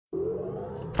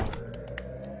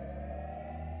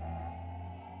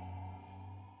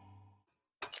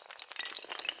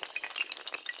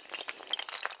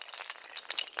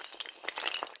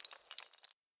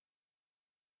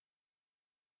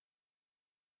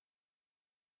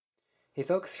Hey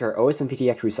folks, here at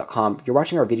OSReviews.com, you're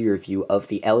watching our video review of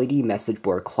the LED message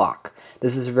board clock.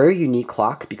 This is a very unique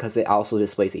clock because it also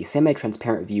displays a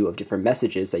semi-transparent view of different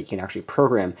messages that you can actually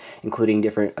program, including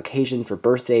different occasions for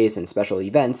birthdays and special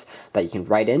events that you can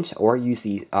write in or use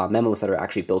the memos that are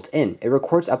actually built in. It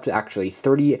records up to actually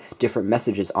 30 different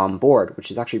messages on board, which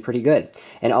is actually pretty good,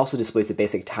 and also displays the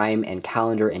basic time and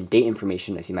calendar and date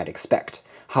information as you might expect.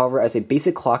 However, as a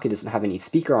basic clock, it doesn't have any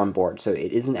speaker on board, so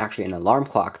it isn't actually an alarm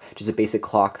clock, just a basic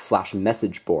clock /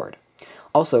 message board.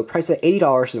 Also, priced at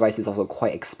 $80, the device is also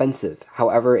quite expensive.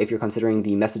 However, if you're considering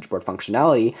the message board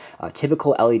functionality,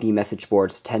 typical LED message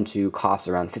boards tend to cost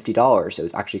around $50, so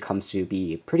it actually comes to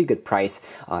be a pretty good price,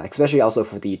 especially also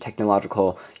for the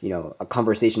technological, a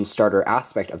conversation starter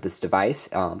aspect of this device.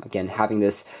 Again, having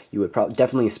this, you would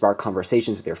definitely spark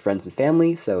conversations with your friends and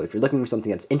family, so if you're looking for something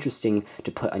that's interesting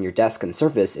to put on your desk and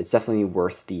surface, it's definitely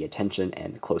worth the attention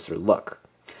and closer look.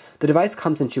 The device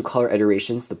comes in two color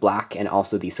iterations, the black and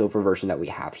also the silver version that we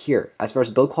have here. As far as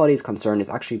build quality is concerned, it's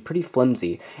actually pretty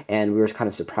flimsy, and we were kind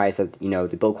of surprised that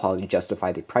the build quality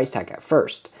justified the price tag at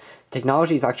first.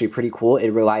 Technology is actually pretty cool.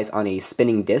 It relies on a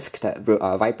spinning disc that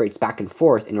vibrates back and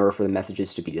forth in order for the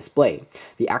messages to be displayed.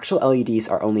 The actual LEDs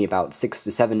are only about 6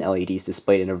 to 7 LEDs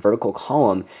displayed in a vertical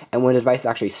column, and when the device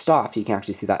actually stops, you can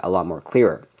actually see that a lot more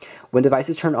clearer. When the device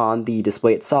is turned on, the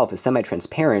display itself is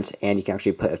semi-transparent, and you can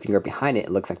actually put a finger behind it.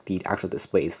 It looks like the actual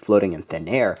display is floating in thin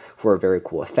air for a very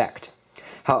cool effect.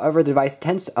 However, the device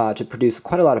tends to produce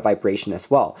quite a lot of vibration as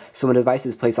well, so when the device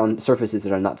is placed on surfaces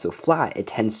that are not so flat, it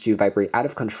tends to vibrate out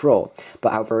of control.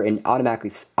 But however, an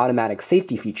automatic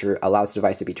safety feature allows the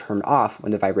device to be turned off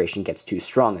when the vibration gets too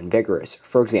strong and vigorous.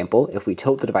 For example, if we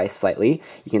tilt the device slightly,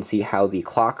 you can see how the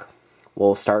clock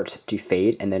will start to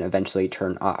fade and then eventually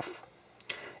turn off.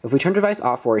 If we turn the device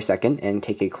off for a second and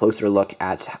take a closer look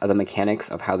at the mechanics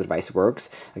of how the device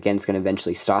works, again, it's going to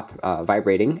eventually stop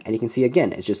vibrating, and you can see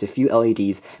again, it's just a few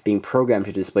LEDs being programmed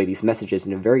to display these messages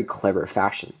in a very clever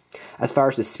fashion. As far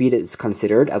as the speed is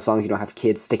considered, as long as you don't have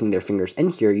kids sticking their fingers in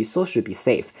here, you still should be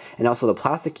safe. And also the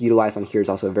plastic utilized on here is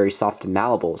also very soft and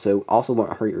malleable, so also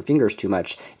won't hurt your fingers too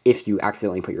much if you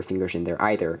accidentally put your fingers in there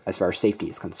either, as far as safety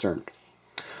is concerned.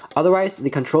 Otherwise, the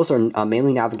controls are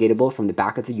mainly navigatable from the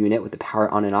back of the unit with the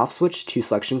power on and off switch, 2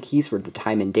 selection keys for the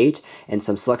time and date, and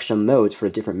some selection modes for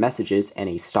different messages, and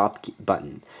a stop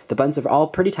button. The buttons are all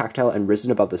pretty tactile and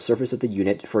risen above the surface of the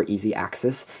unit for easy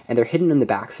access, and they're hidden in the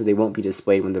back so they won't be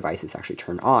displayed when the device is actually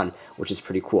turned on, which is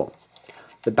pretty cool.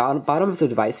 The bottom of the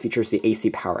device features the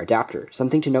AC power adapter.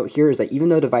 Something to note here is that even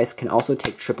though the device can also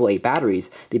take AAA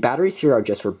batteries, the batteries here are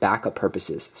just for backup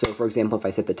purposes. So for example, if I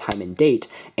set the time and date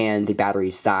and the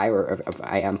batteries die, or if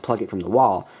I unplug it from the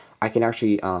wall, I can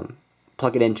actually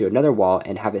plug it into another wall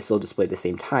and have it still display the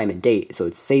same time and date, so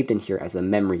it's saved in here as a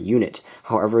memory unit.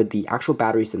 However, the actual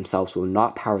batteries themselves will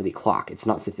not power the clock. It's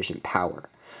not sufficient power.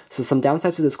 So some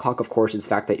downsides to this clock, of course, is the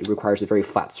fact that it requires a very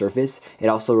flat surface. It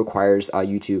also requires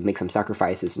you to make some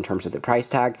sacrifices in terms of the price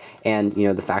tag, and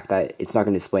the fact that it's not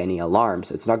going to display any alarms,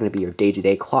 so it's not going to be your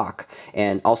day-to-day clock,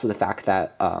 and also the fact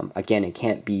that again, it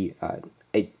can't be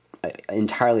an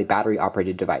entirely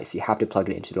battery-operated device. You have to plug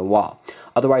it into the wall.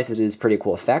 Otherwise, it is a pretty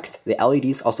cool effect. The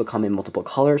LEDs also come in multiple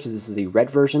colors. This is a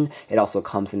red version. It also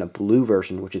comes in a blue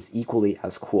version, which is equally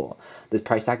as cool. The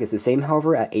price tag is the same,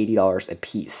 however, at $80 a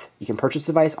piece. You can purchase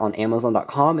the device on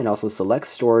Amazon.com and also select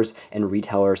stores and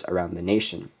retailers around the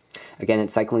nation. Again,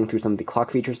 it's cycling through some of the clock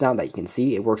features now that you can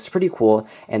see. It works pretty cool,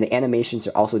 and the animations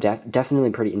are also definitely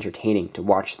pretty entertaining to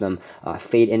watch them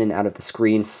fade in and out of the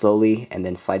screen slowly and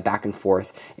then slide back and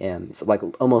forth. It's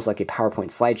almost like a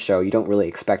PowerPoint slideshow. You don't really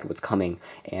expect what's coming,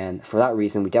 and for that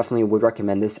reason, we definitely would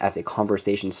recommend this as a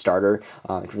conversation starter.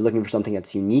 If you're looking for something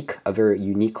that's unique, a very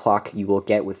unique clock, you will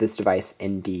get with this device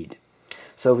indeed.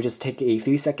 So we just take a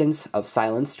few seconds of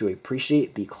silence to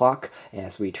appreciate the clock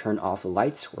as we turn off the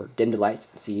lights or dim the lights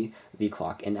and see the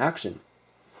clock in action.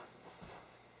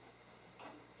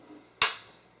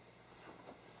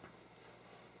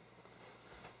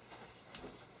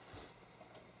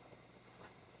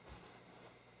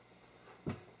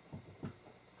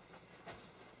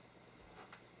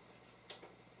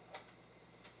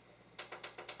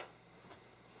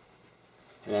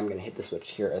 And I'm going to hit the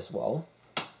switch here as well.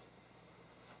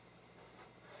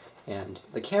 And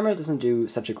the camera doesn't do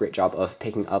such a great job of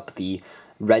picking up the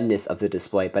redness of the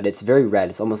display, but it's very red.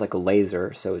 It's almost like a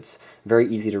laser, so it's very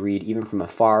easy to read even from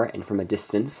afar and from a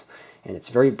distance. And it's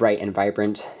very bright and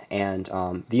vibrant, and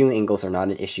viewing angles are not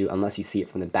an issue unless you see it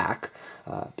from the back,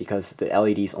 because the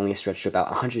LEDs only stretch to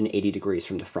about 180 degrees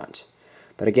from the front.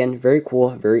 But again, very cool,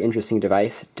 very interesting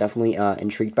device, definitely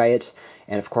intrigued by it.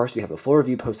 And of course, we have a full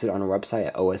review posted on our website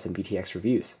at OS and BTX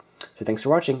Reviews. So thanks for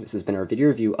watching. This has been our video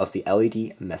review of the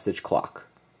LED message clock.